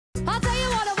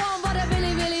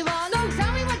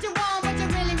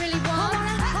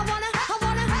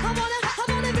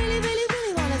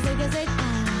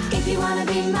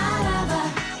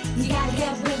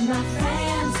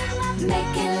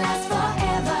make it last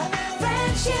forever.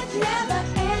 Friendship never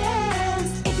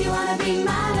ends. If you wanna be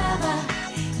my lover,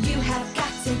 you have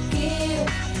got to give.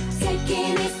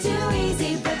 Taking